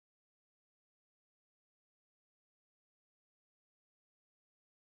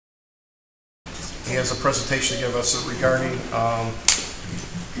He has a presentation to give us regarding, I'll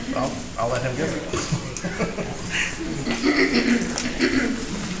let him give it.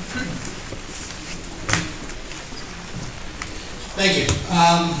 Thank you.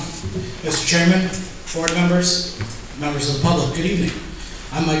 Mr. Chairman, board members, members of the public, good evening.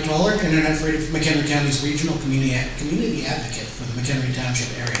 I'm Mike Tauler, Internet Freedom for McHenry County's Regional Community Advocate for the McHenry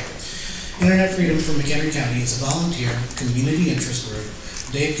Township area. Internet Freedom for McHenry County is a volunteer community interest group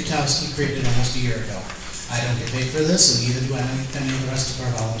Dave Katowski created almost a year ago. I don't get paid for this, and neither do any of the rest of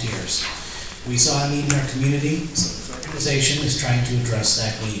our volunteers. We saw a need in our community, so this organization is trying to address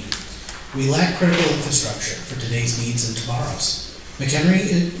that need. We lack critical infrastructure for today's needs and tomorrow's.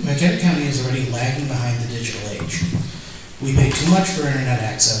 McHenry County is already lagging behind the digital age. We pay too much for internet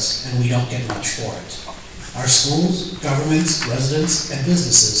access, and we don't get much for it. Our schools, governments, residents, and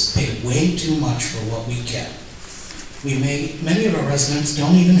businesses pay way too much for what we get. Many of our residents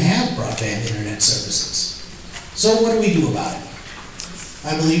don't even have broadband internet services. So what do we do about it?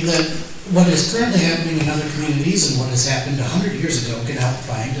 I believe that what is currently happening in other communities and what has happened 100 years ago can help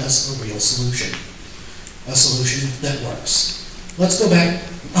find us a real solution. A solution that works. Let's go back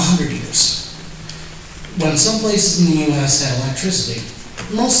 100 years. When some places in the U.S. had electricity,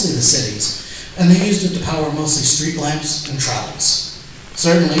 mostly the cities, and they used it to power mostly street lamps and trolleys.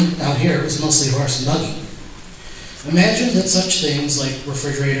 Certainly, out here, it was mostly horse and buggy. Imagine that such things like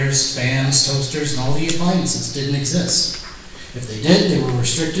refrigerators, fans, toasters, and all the appliances didn't exist. If they did, they were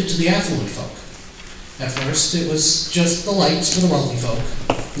restricted to the affluent folk. At first, it was just the lights for the wealthy folk,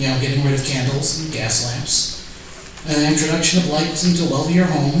 getting rid of candles and gas lamps. And the introduction of lights into wealthier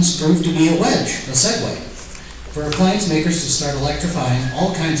homes proved to be a wedge, a segue, for appliance makers to start electrifying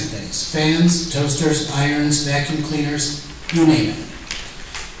all kinds of things: fans, toasters, irons, vacuum cleaners, you name it.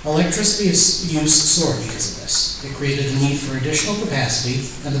 Electricity use soared because of this. It created a need for additional capacity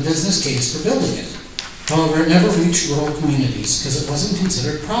and the business case for building it. However, it never reached rural communities because it wasn't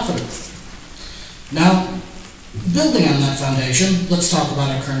considered profitable. Now, building on that foundation, let's talk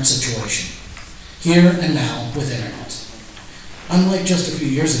about our current situation, here and now with internet. Unlike just a few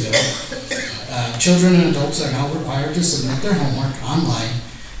years ago, children and adults are now required to submit their homework online,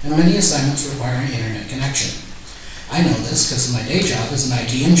 and many assignments require an internet connection. I know this because my day job as an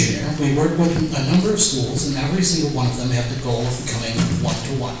IT engineer, we work with a number of schools, and every single one of them have the goal of becoming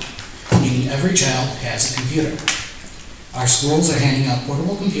one-to-one, meaning every child has a computer. Our schools are handing out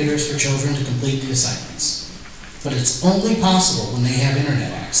portable computers for children to complete the assignments, but it's only possible when they have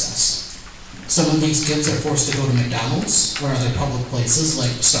internet access. Some of these kids are forced to go to McDonald's or other public places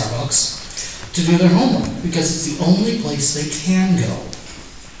like Starbucks to do their homework because it's the only place they can go.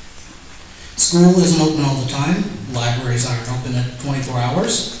 School isn't open all the time, libraries aren't open at 24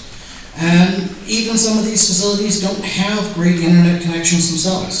 hours, and even some of these facilities don't have great internet connections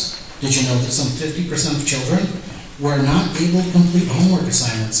themselves. Did you know that some 50% of children were not able to complete homework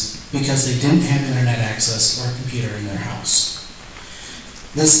assignments because they didn't have internet access or a computer in their house?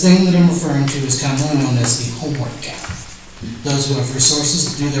 This thing that I'm referring to is commonly known as the homework gap. Those who have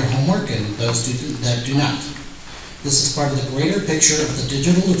resources to do their homework and those that do not. This is part of the greater picture of the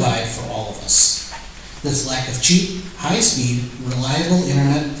digital divide for all of us. This lack of cheap, high-speed, reliable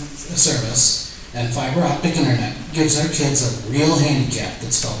internet service and fiber optic internet gives our kids a real handicap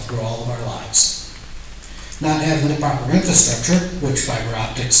that's felt through all of our lives. Not having the proper infrastructure, which fiber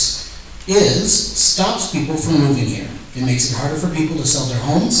optics is, stops people from moving here. It makes it harder for people to sell their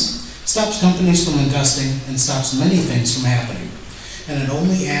homes, stops companies from investing, and stops many things from happening. And it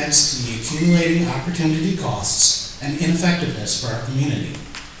only adds to the accumulating opportunity costs and ineffectiveness for our community.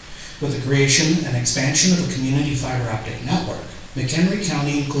 With the creation and expansion of a community fiber optic network, McHenry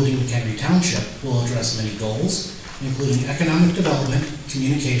County, including McHenry Township, will address many goals, including economic development,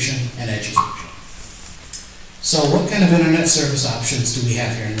 communication, and education. So what kind of internet service options do we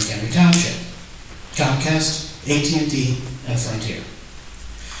have here in McHenry Township? Comcast, AT&T, and Frontier.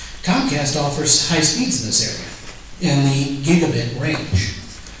 Comcast offers high speeds in this area, in the gigabit range.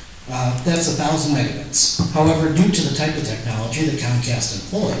 That's 1,000 megabits. However, due to the type of technology that Comcast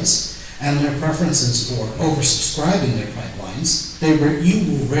employs and their preferences for oversubscribing their pipelines,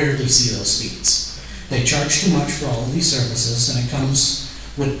 you will rarely see those speeds. They charge too much for all of these services, and it comes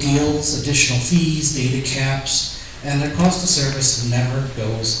with deals, additional fees, data caps, and their cost of service never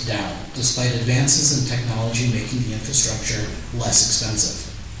goes down, despite advances in technology making the infrastructure less expensive.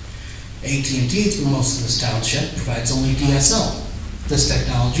 AT&T, through most of this township, provides only DSL. This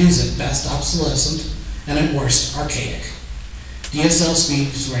technology is at best obsolescent and at worst archaic. DSL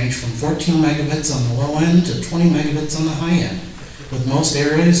speeds range from 14 megabits on the low end to 20 megabits on the high end, with most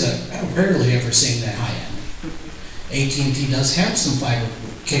areas rarely ever seeing that high end. AT&T does have some fiber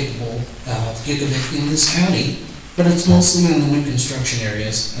capable of gigabit in this county, but it's mostly in the new construction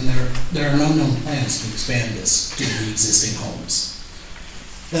areas, and there are no known plans to expand this to the existing homes.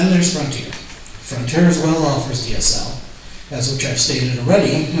 Then there's Frontier. Frontier as well offers DSL, as which I've stated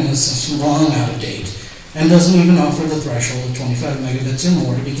already, is long out of date, and doesn't even offer the threshold of 25 megabits or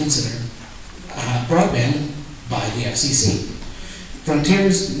more to be considered broadband by the FCC. Frontier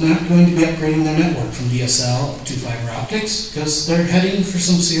is not going to be upgrading their network from DSL to fiber optics because they're heading for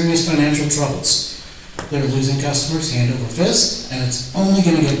some serious financial troubles. They're losing customers hand over fist, and it's only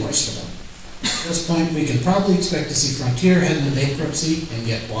going to get worse for them. At this point, we can probably expect to see Frontier head into bankruptcy and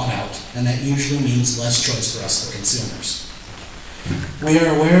get bought out, and that usually means less choice for us, the consumers. We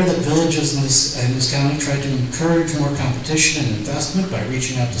are aware that villages in this county try to encourage more competition and investment by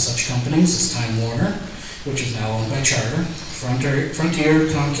reaching out to such companies as Time Warner, which is now owned by Charter, Frontier,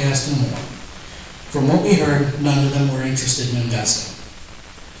 Comcast, and more. From what we heard, none of them were interested in investing.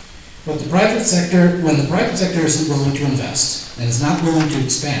 When the private sector isn't willing to invest and is not willing to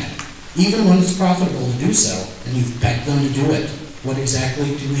expand, even when it's profitable to do so, and you've begged them to do it, what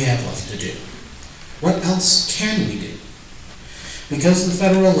exactly do we have left to do? What else can we do? Because at the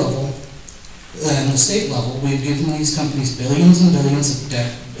federal level and the state level, we've given these companies billions and billions of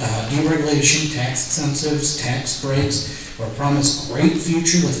debt, deregulation, tax incentives, tax breaks, or promised great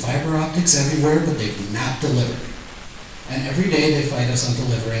future with fiber optics everywhere, but they've not delivered. And every day they fight us on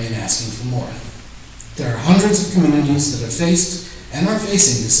delivering and asking for more. There are hundreds of communities that have faced and are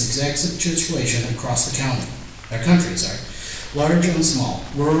facing this exact situation across the country, large and small,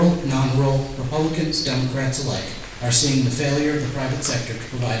 rural, non-rural, Republicans, Democrats alike, are seeing the failure of the private sector to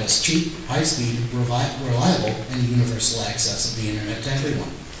provide us cheap, high-speed, reliable, and universal access of the internet to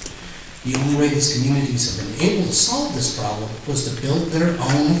everyone. The only way these communities have been able to solve this problem was to build their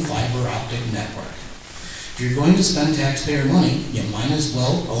own fiber optic network. If you're going to spend taxpayer money, you might as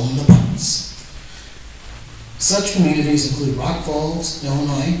well own the pipes. Such communities include Rock Falls,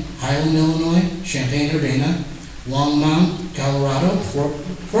 Illinois, Highland, Illinois, Champaign-Urbana, Longmont, Colorado,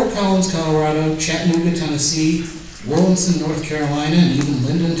 Fort Collins, Colorado, Chattanooga, Tennessee, Williamson, North Carolina, and even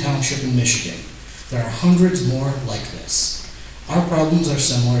Linden Township in Michigan. There are hundreds more like this. Our problems are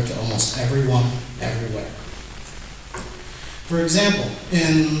similar to almost everyone, everywhere. For example,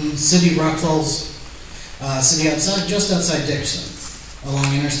 in City Rock Falls, just outside Dixon,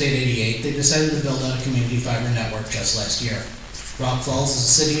 along Interstate 88, they decided to build out a community fiber network just last year. Rock Falls is a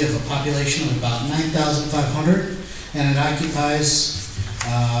city of a population of about 9,500, and it occupies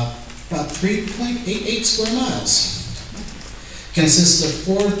about 3.88 square miles. Consists of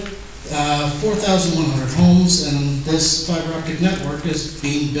 4,100 homes, and this fiber optic network is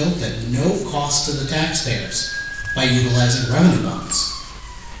being built at no cost to the taxpayers by utilizing revenue bonds,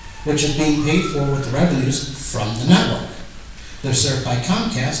 which is being paid for with the revenues from the network. They're served by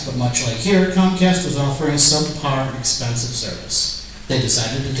Comcast, but much like here, Comcast was offering a subpar, expensive service. They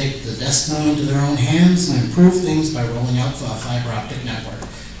decided to take the destiny into their own hands and improve things by rolling out a fiber optic network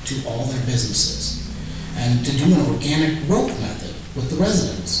to all their businesses, and to do an organic growth method with the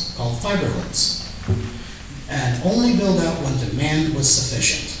residents called fiber hoods, and only build out when demand was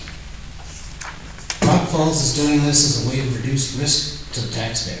sufficient. Rock Falls is doing this as a way to reduce risk to the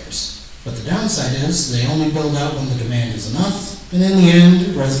taxpayers. But the downside is they only build out when the demand is enough, and in the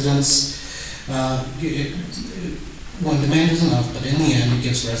end, when demand is enough, but in the end, it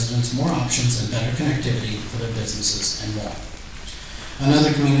gives residents more options and better connectivity for their businesses and more.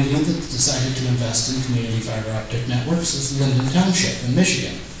 Another community that decided to invest in community fiber optic networks is Linden Township in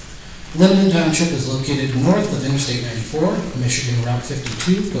Michigan. Linden Township is located north of Interstate 94. Michigan Route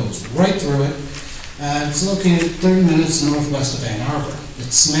 52 goes right through it. It's located 30 minutes northwest of Ann Arbor.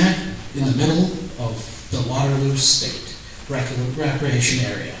 It's smack in the middle of the Waterloo State recreation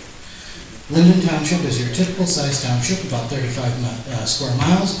area. Linden Township is your typical size township, about 35 square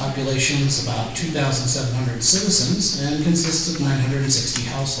miles, population is about 2,700 citizens, and consists of 960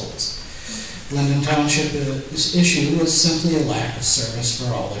 households. Linden Township's issue was simply a lack of service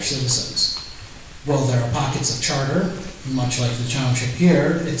for all their citizens. While there are pockets of charter, much like the township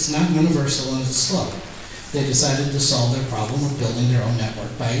here, it's not universal and it's slow. They decided to solve their problem of building their own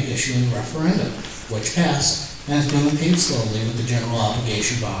network by issuing a referendum, which passed and is being paid slowly with the general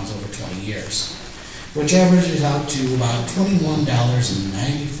obligation bonds over 20 years, which averages out to about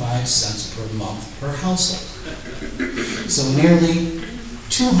 $21.95 per month per household. So nearly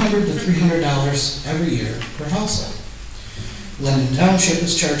 $200 to $300 every year per household. Linden Township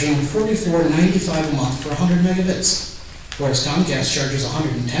is charging $44.95 a month for 100 megabits, whereas Comcast charges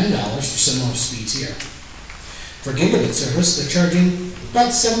 $110 for similar speeds here. For gigabit service, they're charging about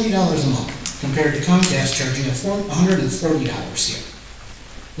 $70 a month, compared to Comcast charging $140 here.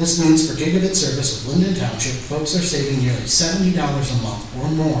 This means for gigabit service with Linden Township, folks are saving nearly $70 a month or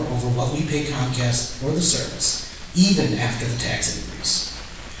more over what we pay Comcast for the service, even after the tax increase.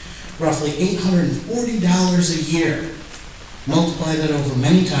 Roughly $840 a year. Multiply that over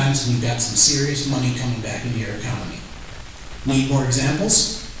many times and you've got some serious money coming back into your economy. Need more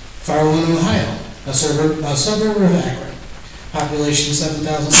examples? Farland, Ohio, a suburb of Akron. Population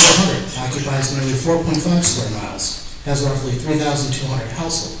 7,400, occupies nearly 4.5 square miles, has roughly 3,200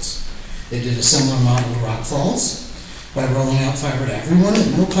 households. They did a similar model to Rock Falls by rolling out fiber to everyone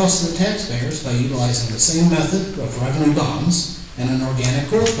at no cost to the taxpayers by utilizing the same method of revenue bonds and an organic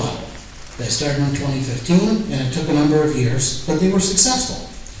growth model. They started in 2015 and it took a number of years, but they were successful.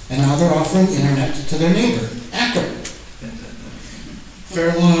 And now they're offering internet to their neighbor, Akron.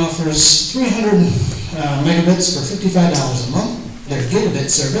 Fairlawn offers 300 megabits for $55 a month. Their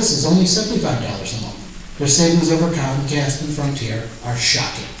gigabit service is only $75 a month. Their savings over Comcast and Frontier are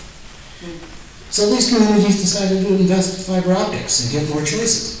shocking. So these communities decided to invest in fiber optics and give more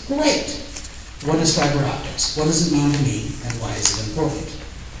choices. Great! What is fiber optics? What does it mean to me and why is it important?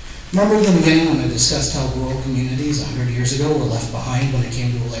 Remember in the beginning when I discussed how rural communities 100 years ago were left behind when it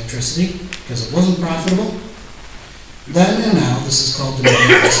came to electricity because it wasn't profitable? Then and now, this is called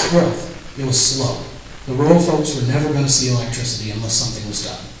demand-based growth. It was slow. The rural folks were never going to see electricity unless something was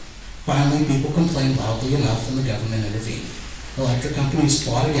done. Finally, people complained loudly enough and the government intervened. Electric companies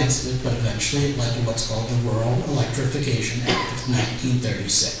fought against it, but eventually it led to what's called the Rural Electrification Act of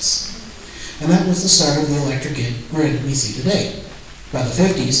 1936. And that was the start of the electric grid we see today. By the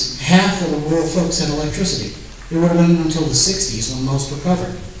 50s, half of the rural folks had electricity. It would have been until the 60s when most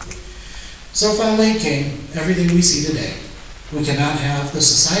recovered. So finally it came, everything we see today. We cannot have the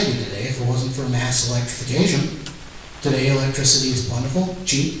society today if it wasn't for mass electrification. Today electricity is plentiful,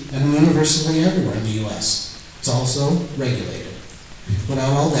 cheap, and universally everywhere in the U.S. It's also regulated.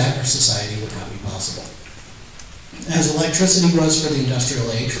 Without all that, our society would not be possible. As electricity was for the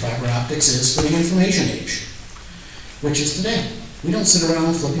industrial age, fiber optics is for the information age, which is today. We don't sit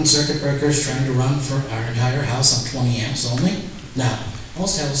around flipping circuit breakers trying to run for our entire house on 20 amps only. Now,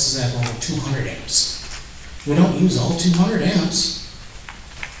 most houses have over 200 amps. We don't use all 200 amps,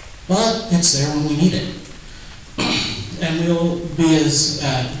 but it's there when we need it. And it will be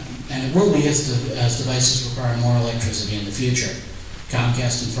as devices require more electricity in the future.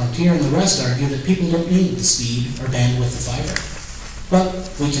 Comcast and Frontier and the rest argue that people don't need the speed or bandwidth of fiber, but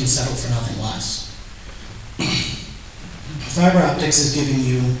we can settle for nothing less. Fiber optics is giving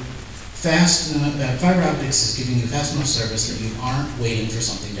you fast enough service that you aren't waiting for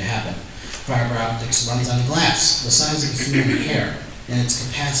something to happen. Fiber optics runs on glass the size of a human hair, and its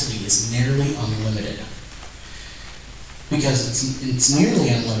capacity is nearly unlimited. Because it's nearly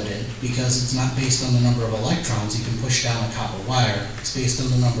unlimited because it's not based on the number of electrons you can push down a copper wire. It's based on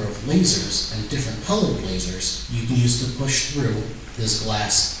the number of lasers and different colored lasers you can use to push through this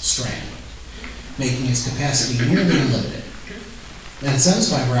glass strand, making its capacity nearly unlimited. And since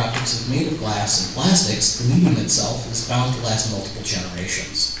fiber optics is made of glass and plastics, the medium itself is bound to last multiple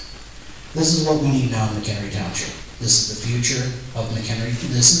generations. This is what we need now in McHenry Township. This is the future of McHenry.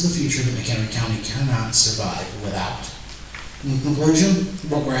 This is the future that McHenry County cannot survive without. In conclusion,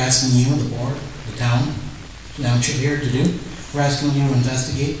 what we're asking you, the board, the township here to do, we're asking you to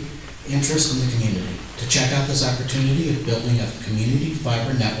investigate interest in the community, to check out this opportunity of building a community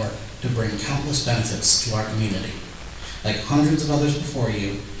fiber network to bring countless benefits to our community, like hundreds of others before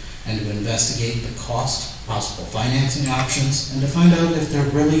you, and to investigate the cost, possible financing options, and to find out if there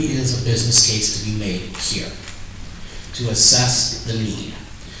really is a business case to be made here, to assess the need.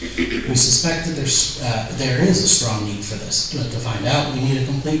 We suspect that there is a strong need for this. To find out, we need a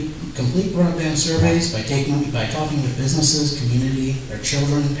complete broadband surveys by talking with businesses, community, our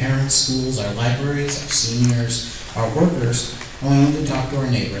children, parents, schools, our libraries, our seniors, our workers, and we need to talk to our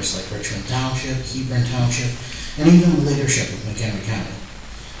neighbors like Richmond Township, Hebron Township, and even the leadership of McHenry County.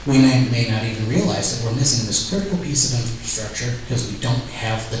 We may not even realize that we're missing this critical piece of infrastructure because we don't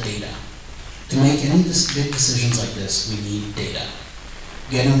have the data. To make any big decisions like this, we need data.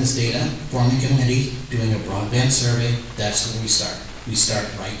 Getting this data, forming a committee, doing a broadband survey, that's where we start. We start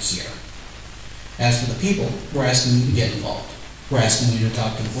right here. As for the people, we're asking you to get involved. We're asking you to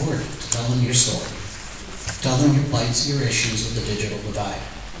talk to the board, to tell them your story. Tell them your plights, your issues with the digital divide.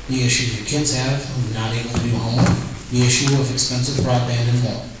 The issues your kids have of not able to do homework, the issue of expensive broadband and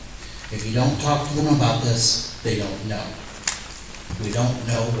more. If you don't talk to them about this, they don't know. We don't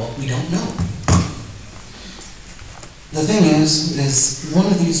know what we don't know. The thing is one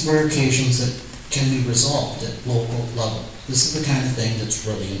of these rare occasions that can be resolved at local level. This is the kind of thing that's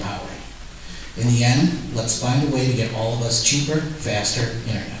really empowering. In the end, let's find a way to get all of us cheaper, faster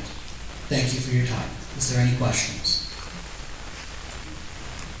internet. Thank you for your time. Is there any questions?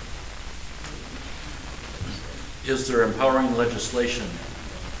 Is there empowering legislation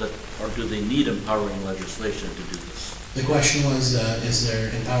that, or do they need empowering legislation to do this? The question was, is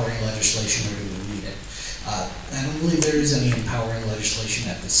there empowering legislation or do we need it? I don't believe there is any empowering legislation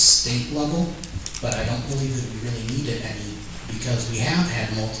at the state level, but I don't believe that we really need it any, because we have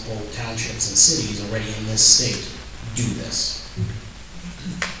had multiple townships and cities already in this state do this.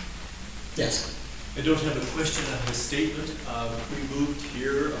 Yes? I don't have a question on the statement. We moved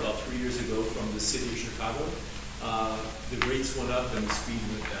here about 3 years ago from the city of Chicago. The rates went up and the speed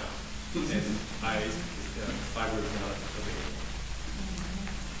went down. And fiber is not available.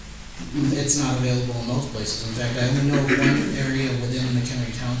 It's not available in most places. In fact, I only know of one area within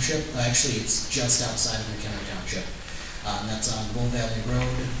McHenry Township. Actually, it's just outside of McHenry Township. And that's on Bull Valley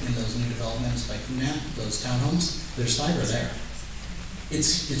Road in those new developments by Cunap, those townhomes. There's fiber there.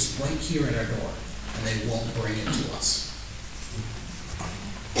 It's right here at our door, and they won't bring it to us.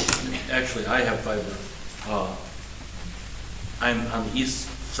 Actually, I have fiber. I'm on the east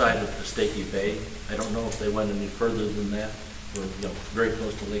side of the Statey Bay. I don't know if they went any further than that. We're very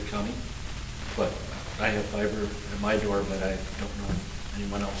close to Lake County, but I have fiber at my door, but I don't know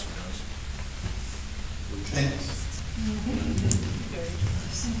anyone else who does. And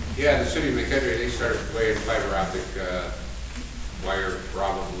Yeah, the city of McHenry, they started laying fiber optic wire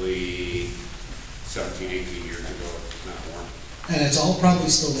probably 17, 18 years ago, if not more. And it's all probably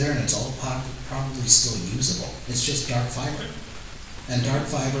still there, and it's all probably still usable. It's just dark fiber. And dark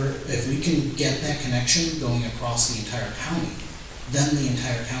fiber, if we can get that connection going across the entire county, then the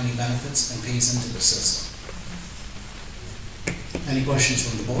entire county benefits and pays into the system. Any questions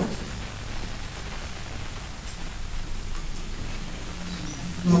from the board?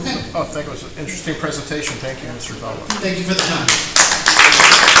 Okay. Oh, I think it was an interesting presentation. Thank you, Mr. Tauler. Thank you for the time.